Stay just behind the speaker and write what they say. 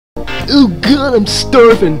Oh god, I'm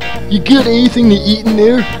starving. You got anything to eat in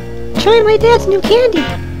there? Try my dad's new candy.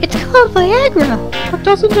 It's called Viagra. But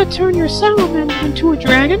doesn't that turn your salamander into a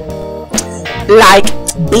dragon? Like,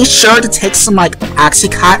 be sure to take some like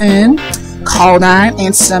Oxycontin, codeine,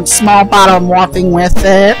 and some small bottle of morphine with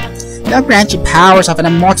it. They'll grant you powers of an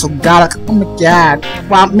immortal god, oh my god,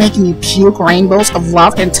 while making you puke rainbows of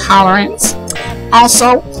love and tolerance.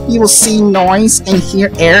 Also, you will see noise and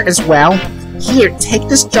hear air as well. Here, take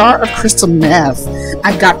this jar of crystal meth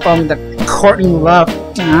I got from the Courtney Love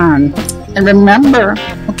Don. And remember,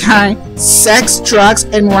 okay, sex, drugs,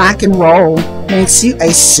 and rock and roll makes you a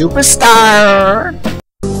superstar.